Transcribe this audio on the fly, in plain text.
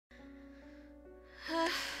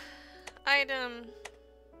item.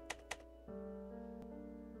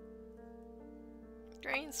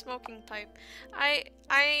 Drain smoking pipe.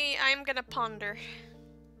 I'm gonna ponder.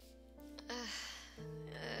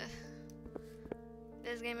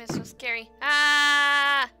 This game is so scary.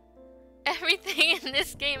 Ah! Everything in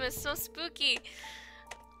this game is so spooky.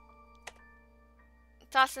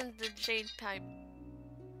 Toss in the jade pipe.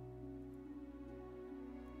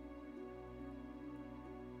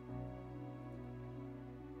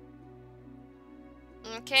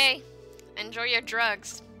 Okay. Enjoy your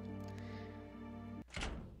drugs.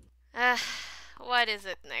 What is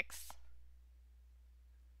it next?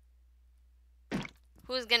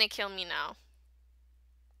 Who's gonna kill me now?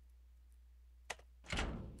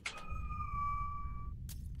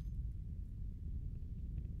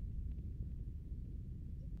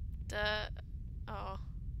 Oh.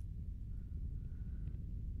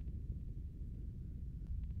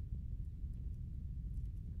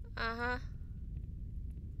 Uh-huh.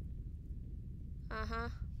 Uh-huh.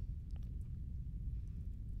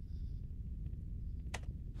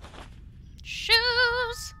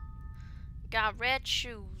 Shoes! Got red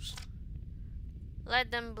shoes.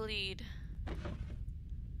 Let them bleed.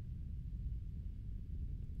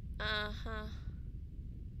 Uh-huh.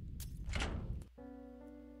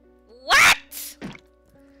 What?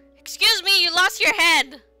 Excuse me, you lost your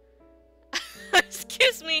head.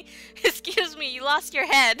 Excuse me, you lost your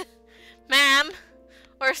head. Ma'am,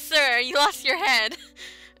 or sir, you lost your head.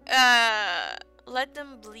 Let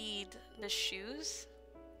them bleed. The shoes?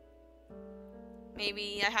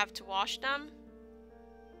 Maybe I have to wash them?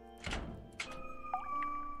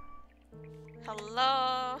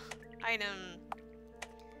 Hello? Item.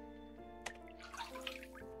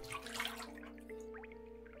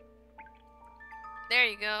 There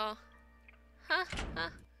you go. Huh?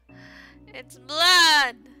 It's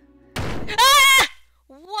blood! Ah!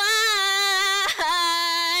 Why?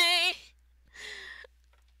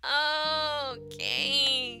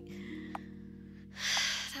 Okay.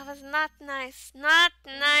 That was not nice. Not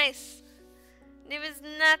nice. It was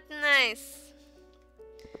not nice.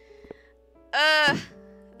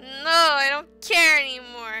 No, I don't care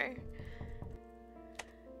anymore.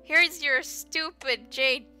 Here's your stupid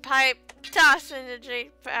jade pipe. Toss in the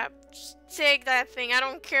jade pipe. Just take that thing. I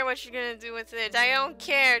don't care what you're gonna do with it. I don't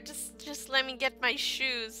care. Just let me get my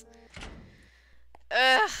shoes.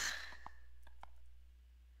 Ugh.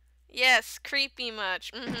 Yes, creepy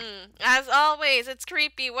much. As always, it's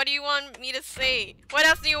creepy. What do you want me to say? What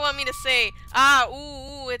else do you want me to say? Ah,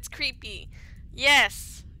 ooh, it's creepy.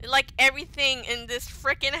 Yes. Like everything in this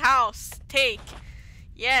frickin' house. Take.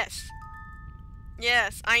 Yes.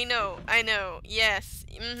 Yes, I know. Yes.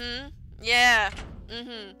 Yeah.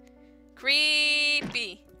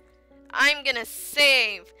 Creepy. I'm gonna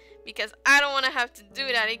save because I don't want to have to do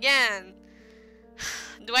that again.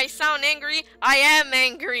 Do I sound angry? I am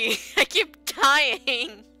angry. I keep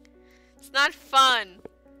dying. It's not fun.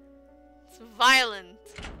 It's violent.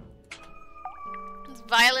 It's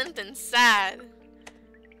violent and sad.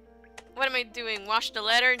 What am I doing? Wash the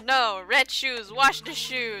letter? No. Red shoes. Wash the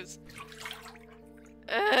shoes.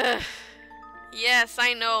 Ugh. Yes,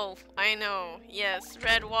 I know. Yes,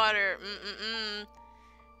 red water.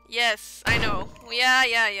 Yes, I know.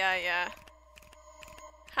 Yeah.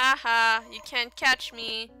 Haha, you can't catch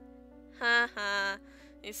me. Haha.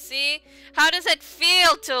 You see? How does it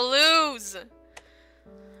feel to lose?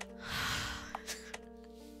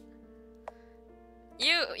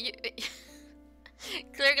 you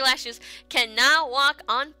clear glass shoes can now walk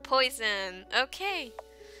on poison. Okay.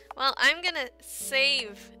 Well, I'm gonna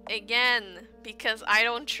save again because I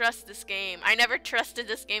don't trust this game. I never trusted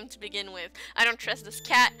this game to begin with. I don't trust this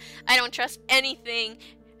cat. I don't trust anything.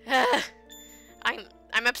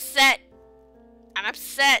 I'm upset.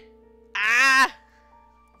 Ah!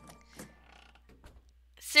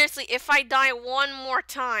 Seriously, if I die one more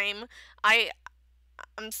time,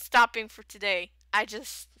 I'm stopping for today. I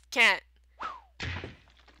just can't.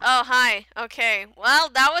 Oh, hi. Okay. Well,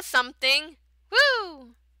 that was something.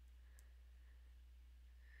 Woo!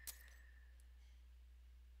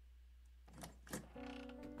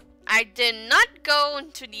 I did not go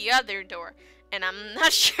into the other door, and I'm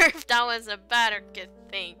not sure if that was a bad or good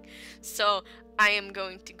thing. So I am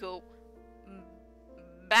going to go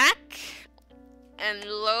back and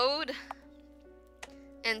load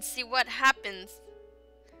and see what happens.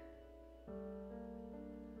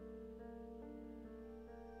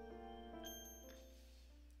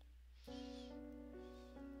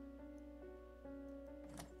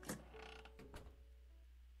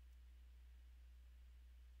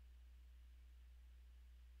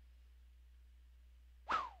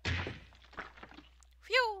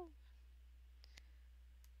 Phew!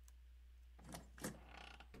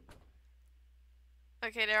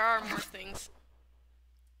 Okay, there are more things.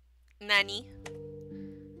 Nanny.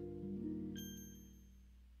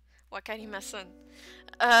 Wakarimasen.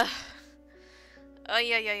 Uh. Oh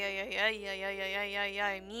yeah, yeah, yeah, yeah, yeah, yeah, yeah, yeah, yeah, yeah,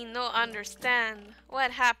 yeah. Me no understand.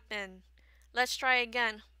 What happened? Let's try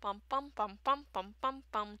again. Pum pum pum pum pum pum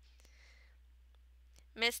pum.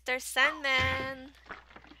 Mr. Sandman.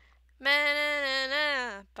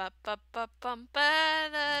 Ma-na-na-na. Pa pa pa pum pa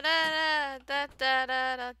da da da da da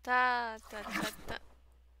da da da da da.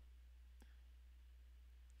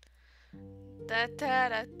 Da da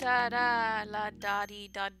da da da la da dee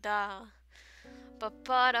da da. Ba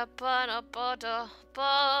ba da ba da ba da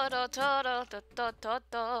ba da da da da da da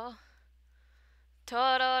da.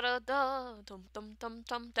 Ta da da da dum dum dum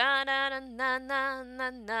dum da da da na na na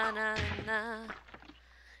na na na.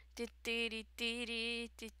 Di di di di di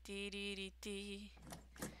di di di di.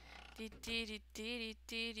 Di di di di di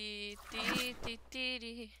di di di di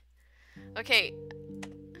di. Okay,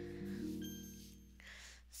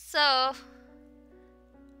 so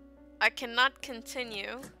I cannot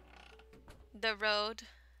continue the road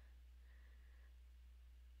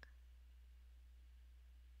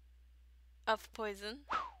of poison.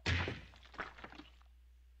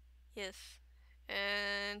 Yes.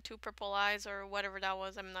 And two purple eyes or whatever that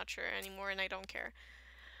was, I'm not sure anymore and I don't care.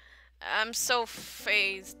 I'm so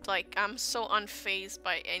phased, like I'm so unfazed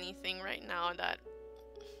by anything right now that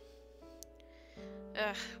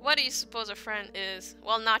what do you suppose a friend is?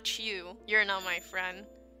 Well, not you. You're not my friend.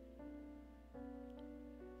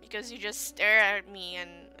 Because you just stare at me and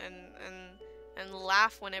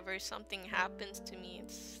laugh whenever something happens to me.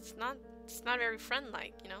 It's not very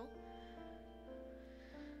friend-like, you know?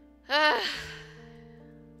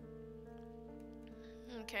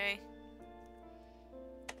 Okay.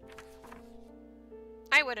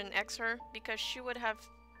 I wouldn't ex her because she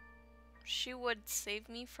would save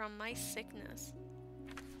me from my sickness.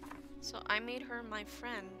 So I made her my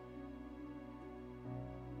friend.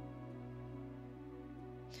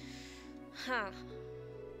 Huh.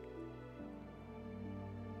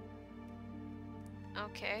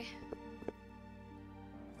 Okay.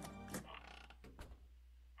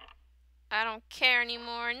 I don't care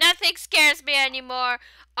anymore. Nothing scares me anymore.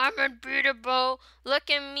 I'm unbeatable. Look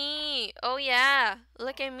at me. Oh yeah.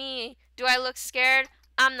 Look at me. Do I look scared?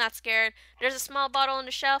 I'm not scared. There's a small bottle on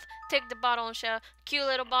the shelf. Take the bottle on the shelf. Cute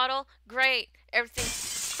little bottle. Great.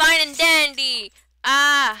 Everything's fine and dandy.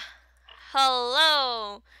 Ah.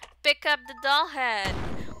 Hello. Pick up the doll head.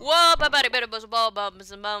 Whoa.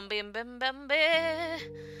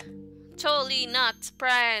 Totally not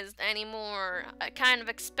surprised anymore. I kind of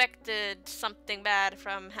expected something bad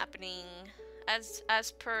from happening. As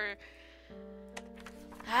per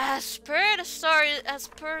stories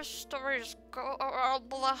go. Oh,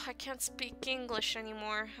 blah, I can't speak English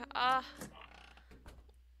anymore.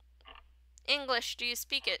 English, do you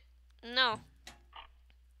speak it? No.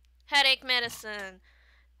 Headache medicine.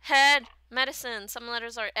 Head medicine. Some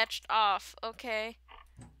letters are etched off. Okay.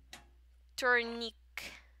 Tourniquet.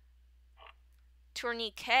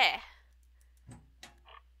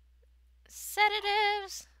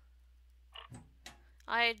 Sedatives.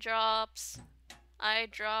 Eye drops.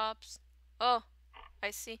 Oh,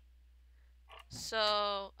 I see.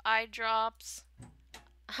 So, eye drops.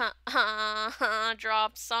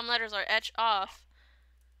 Drops. Some letters are etched off.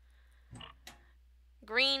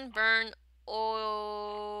 Green burn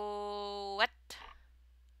what?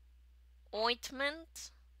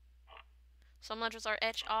 Ointment. Some letters are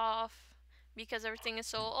etched off. Because everything is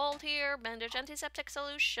so old here. Bandage antiseptic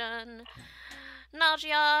solution.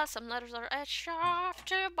 Nausea. Some letters are etched off.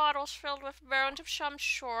 2 bottles filled with burnt of some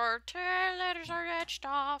sort. 2 letters are etched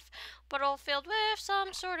off. Bottle filled with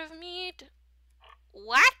some sort of meat.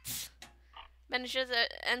 What? Bandages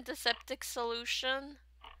antiseptic solution.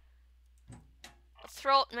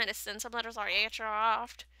 Throat medicine. Some letters are etched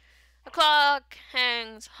off. A clock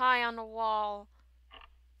hangs high on the wall.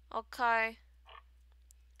 Okay.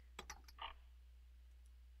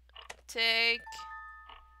 Take.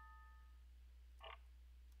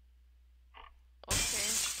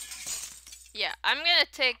 Okay. Yeah, I'm gonna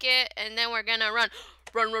take it and then we're gonna run.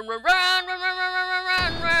 Run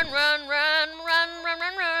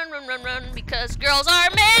because girls are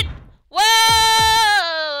made.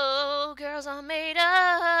 Whoa! Girls are made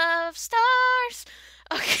of stars.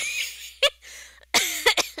 Okay.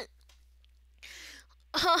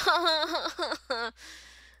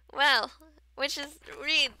 Well, which is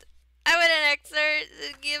read. I wouldn't ex her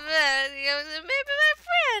to give maybe my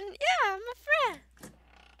friend. Yeah, my friend.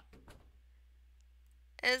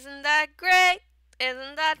 Isn't that great?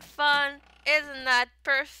 Isn't that fun? Isn't that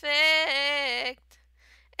perfect?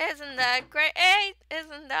 Isn't that great?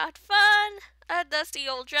 Isn't that fun? A dusty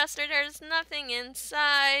old dresser, there's nothing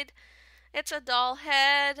inside. It's a doll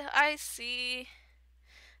head, I see.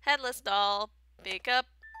 Headless doll, pick up.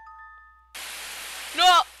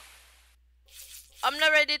 No! I'm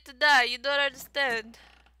not ready to die, you don't understand.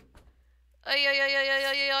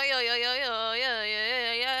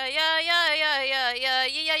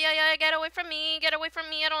 Get away from me, get away from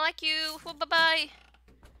me, I don't like you. Bye bye.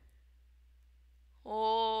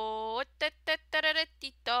 Oh,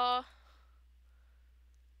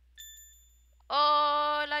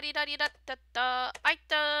 oh, la di da di da da da.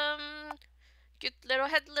 Item. Cute little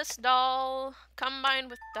headless doll combined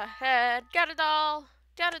with the head. Got a doll.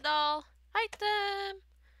 Got a doll. Item.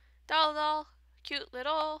 Doll doll. Cute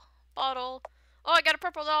little bottle. Oh, I got a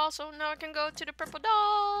purple doll, so now I can go to the purple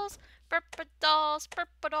dolls. Purple dolls.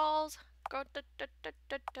 Purple dolls. Go da da da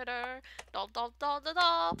da da da. Doll doll doll doll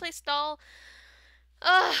doll. Please doll.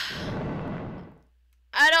 Ugh.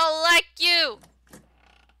 I don't like you.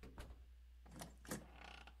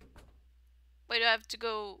 Wait, do I have to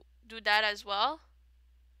go do that as well?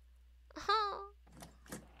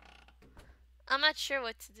 I'm not sure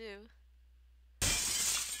what to do.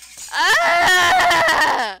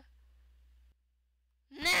 Ah!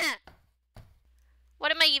 Nah.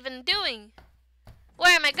 What am I even doing?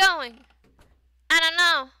 Where am I going? I don't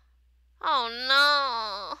know. Oh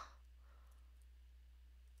no.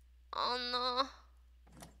 Oh no.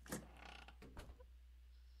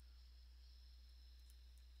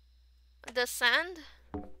 The sand?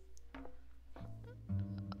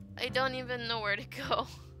 I don't even know where to go.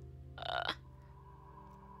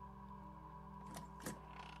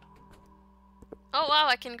 Oh wow,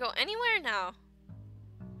 I can go anywhere now.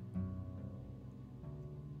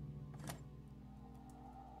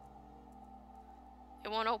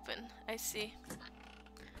 It won't open. I see.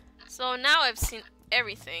 So now I've seen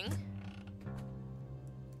everything.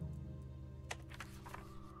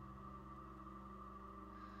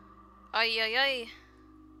 Ay ay ay.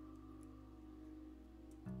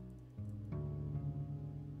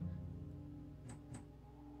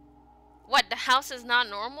 What, the house is not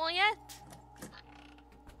normal yet?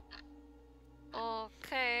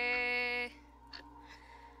 Okay.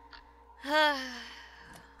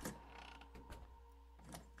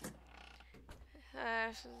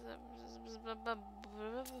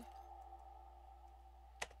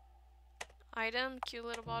 Item, cute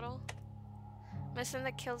little bottle. Medicine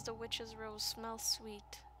that kills the witch's rose smells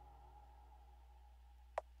sweet.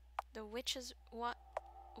 The witch's what?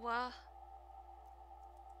 What?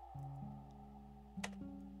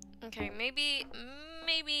 Okay, maybe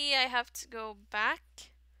I have to go back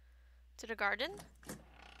to the garden.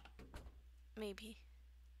 Maybe.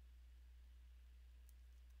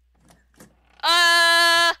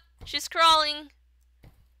 She's crawling.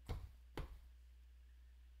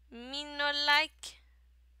 Me no like.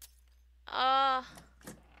 I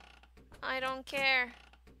don't care.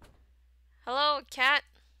 Hello, cat.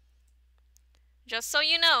 Just so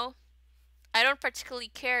you know, I don't particularly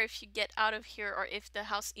care if you get out of here or if the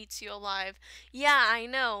house eats you alive. Yeah, I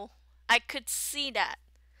know. I could see that.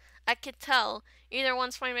 I could tell. Either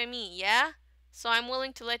one's fine by me, yeah? So I'm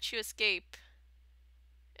willing to let you escape.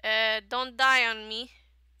 Don't die on me.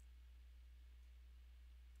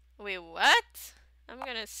 Wait, what? I'm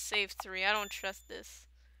gonna save 3. I don't trust this.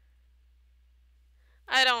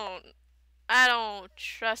 I don't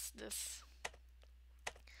trust this.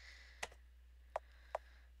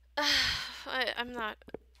 I'm not.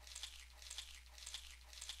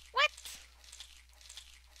 What?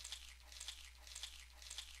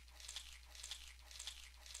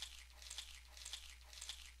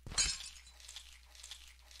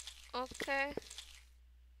 Okay.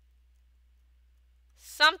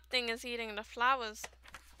 Something is eating the flowers.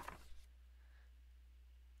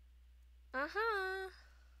 Uh-huh.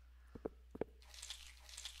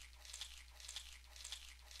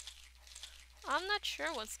 I'm not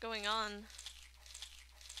sure what's going on.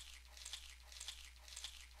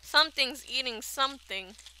 Something's eating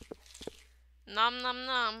something. Nom nom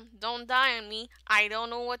nom. Don't die on me. I don't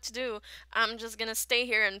know what to do. I'm just gonna stay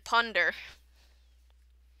here and ponder.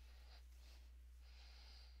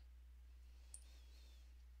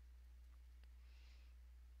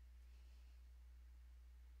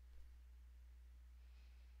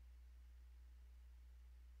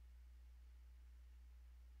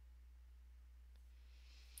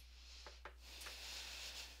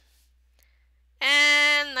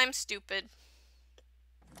 And I'm stupid.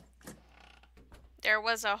 There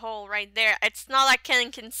was a hole right there. It's not like I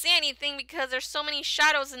can see anything because there's so many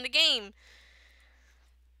shadows in the game.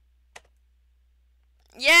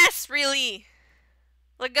 Yes, really.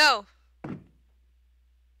 Let go.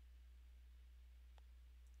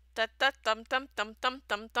 Da da dum dum dum dum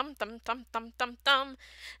dum dum dum dum dum dum dum.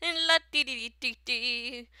 And la dee dee dee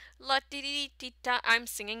dee. La dee dee dee da. I'm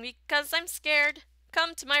singing because I'm scared.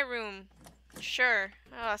 Come to my room. Sure.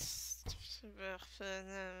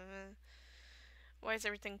 Why is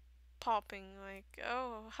everything popping? Like,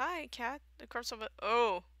 oh, hi, cat. The corpse of a.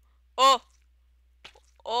 Oh. Oh.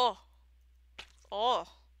 Oh. Oh.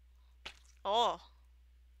 Oh.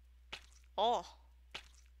 Oh.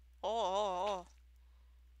 Oh. Oh.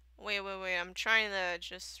 Wait. I'm trying to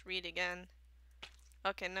just read again.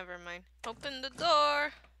 Okay, never mind. Open the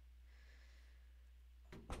door.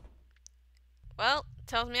 Well,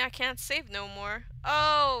 tells me I can't save no more.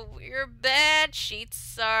 Oh, your bed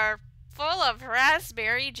sheets are full of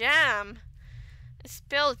raspberry jam. A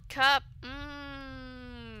spilled cup.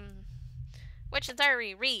 Mmm. Which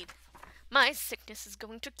diary read? My sickness is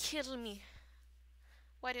going to kill me.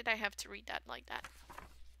 Why did I have to read that like that?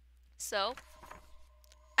 So,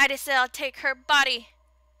 I decided I'll take her body.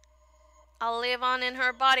 I'll live on in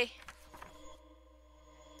her body.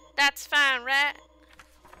 That's fine, right?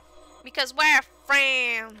 Because we're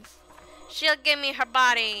friends. She'll give me her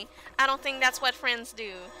body. I don't think that's what friends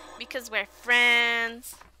do. Because we're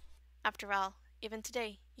friends. After all, even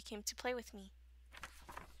today, you came to play with me.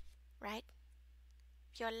 Right?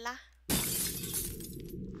 Viola?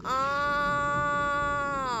 Oh.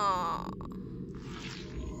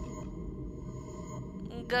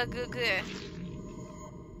 Good.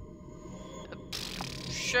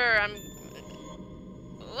 Sure, I'm...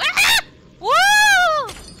 Woo!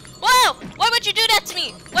 Whoa! Why would you do that to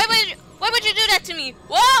me? Why would you do that to me?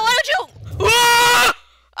 Whoa! Why would you? Whoa!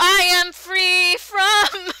 I am free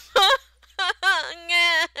from.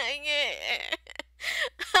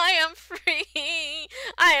 I am free.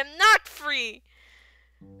 I am not free.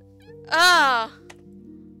 Oh.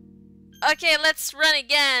 Okay, let's run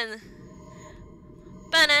again.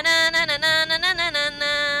 Move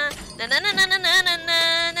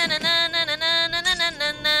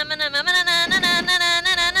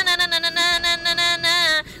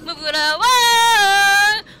it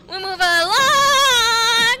along. We move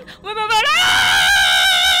along. We move along.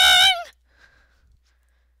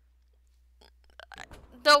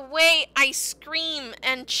 The way I scream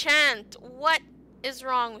and chant, what is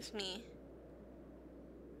wrong with me?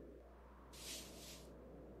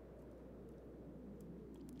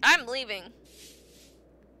 I'm leaving.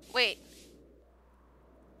 Wait.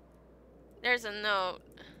 There's a note.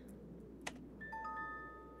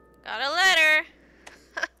 Got a letter.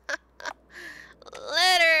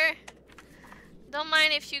 Letter. Don't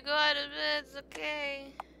mind if you go out of bed, it's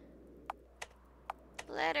okay.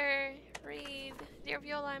 Letter. Read. Dear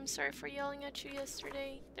Viola, I'm sorry for yelling at you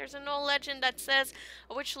yesterday. There's an old legend that says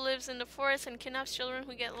a witch lives in the forest and kidnaps children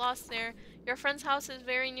who get lost there. Your friend's house is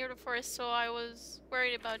very near the forest, so I was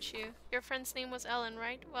worried about you. Your friend's name was Ellen,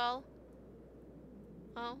 right? Well.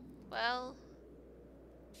 Oh, well.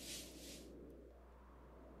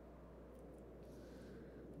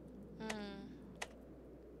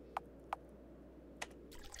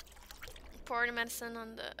 Pour the medicine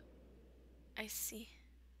on the... I see.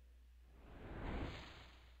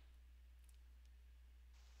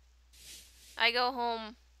 I go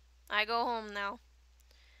home. I go home now.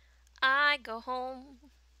 I go home.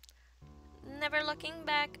 Never looking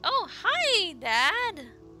back. Oh, hi, Dad.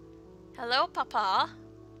 Hello, Papa.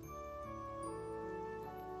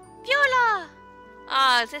 Viola!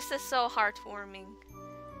 Ah, this is so heartwarming.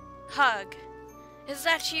 Hug. Is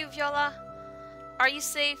that you, Viola? Are you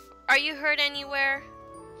safe? Are you hurt anywhere?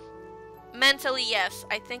 Mentally, yes.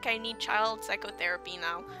 I think I need child psychotherapy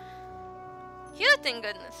now. Phew, thank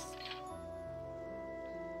goodness.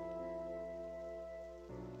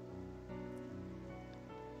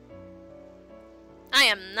 I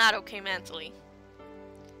am not okay mentally.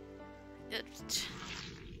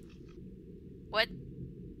 What?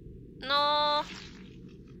 No.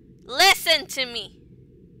 Listen to me.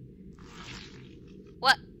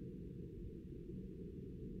 What?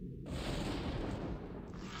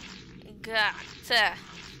 Gata.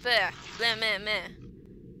 Viola.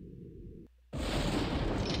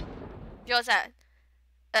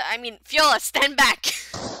 I mean, Viola, stand back.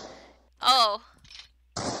 Oh.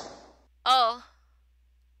 Oh.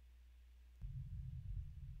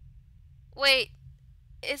 Wait.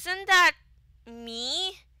 Isn't that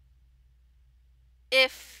me?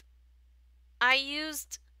 If I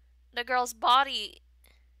used the girl's body,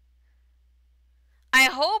 I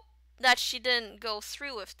hope that she didn't go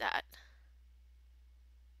through with that.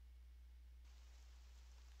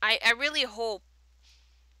 I really hope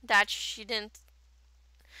that she didn't.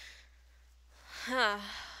 Yeah,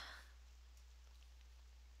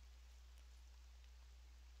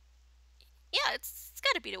 it's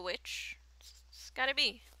gotta be the witch. It's gotta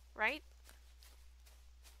be, right?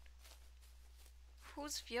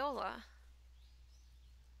 Who's Viola?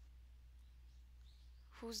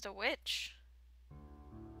 Who's the witch?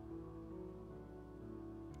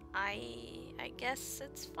 I guess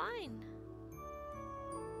it's fine.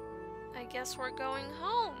 I guess we're going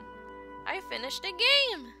home. I finished the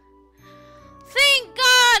game. Thank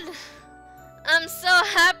God! I'm so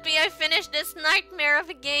happy I finished this nightmare of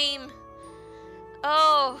a game.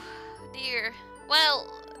 Oh dear. Well,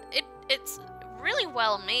 it's really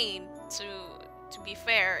well made. To be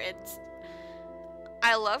fair, it's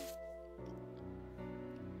I love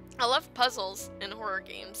I love puzzles in horror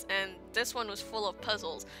games, and this one was full of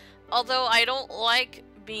puzzles. Although I don't like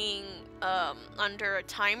being under a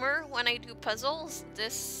timer when I do puzzles,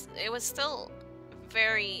 it was still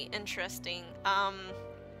very interesting.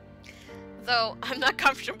 Though I'm not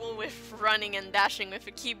comfortable with running and dashing with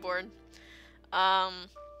a keyboard. Um,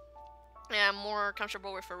 yeah, I'm more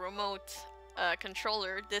comfortable with a remote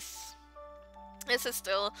controller. This is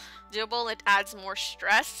still doable. It adds more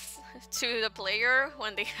stress to the player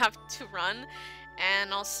when they have to run,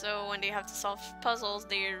 and also when they have to solve puzzles,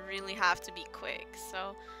 they really have to be quick.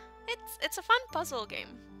 So it's a fun puzzle game,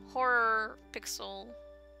 horror pixel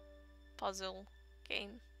puzzle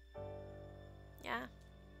game. Yeah,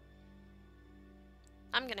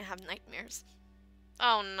 I'm gonna have nightmares.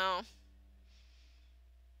 Oh no.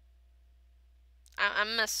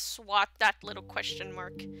 I'm gonna swat that little question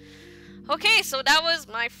mark. Okay, so that was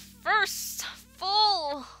my first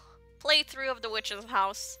full playthrough of The Witch's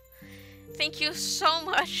House. Thank you so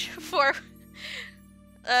much for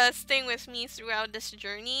staying with me throughout this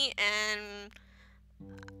journey, and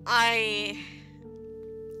I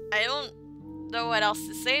don't know what else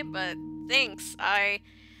to say, but thanks.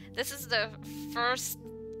 This is the first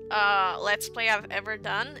Let's Play I've ever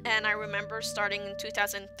done, and I remember starting in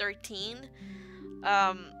 2013.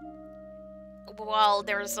 While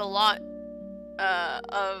there's a lot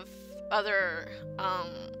of other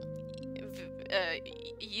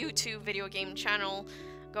YouTube video game channel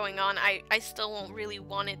going on, I still really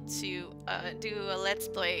wanted to do a Let's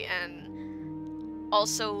Play, and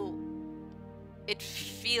also it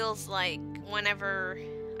feels like whenever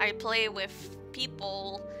I play with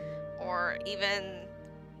people, or even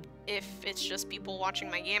if it's just people watching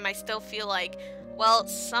my game, I still feel like, well,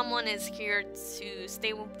 someone is here to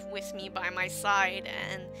stay with me by my side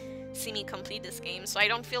and see me complete this game, so I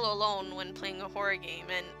don't feel alone when playing a horror game,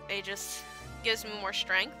 and it just gives me more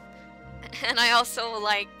strength. And I also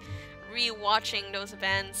like re-watching those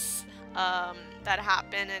events that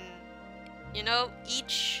happen, and you know,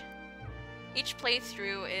 each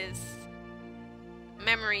playthrough is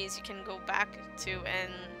memories you can go back to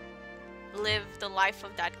and live the life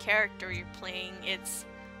of that character you're playing. It's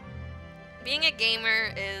being a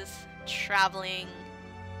gamer is traveling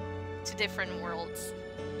to different worlds,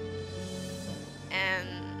 and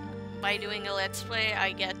by doing a Let's Play,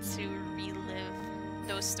 I get to relive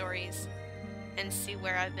those stories and see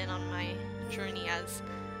where I've been on my journey as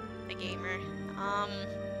a gamer.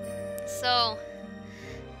 So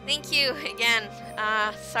thank you again.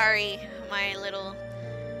 Sorry my little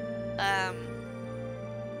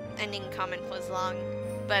ending comment was long,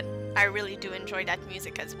 but I really do enjoy that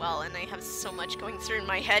music as well, and I have so much going through in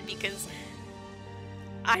my head because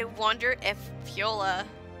I wonder if Viola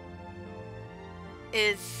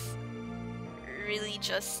is really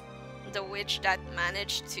just the witch that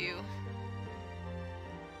managed to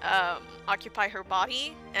occupy her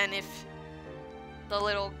body, and if the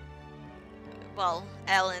little, well,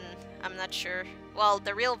 Ellen, I'm not sure. Well,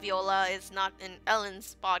 the real Viola is not in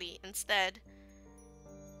Ellen's body instead.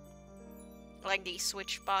 Like, they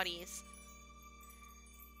switch bodies.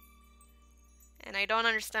 And I don't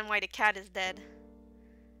understand why the cat is dead.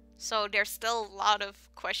 So there's still a lot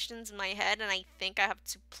of questions in my head, and I think I have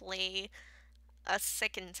to play a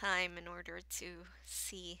second time in order to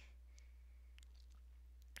see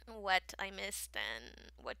what I missed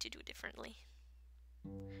and what to do differently.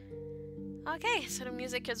 Okay, so the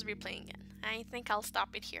music is replaying again. I think I'll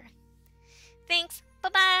stop it here. Thanks,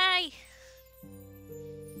 bye-bye!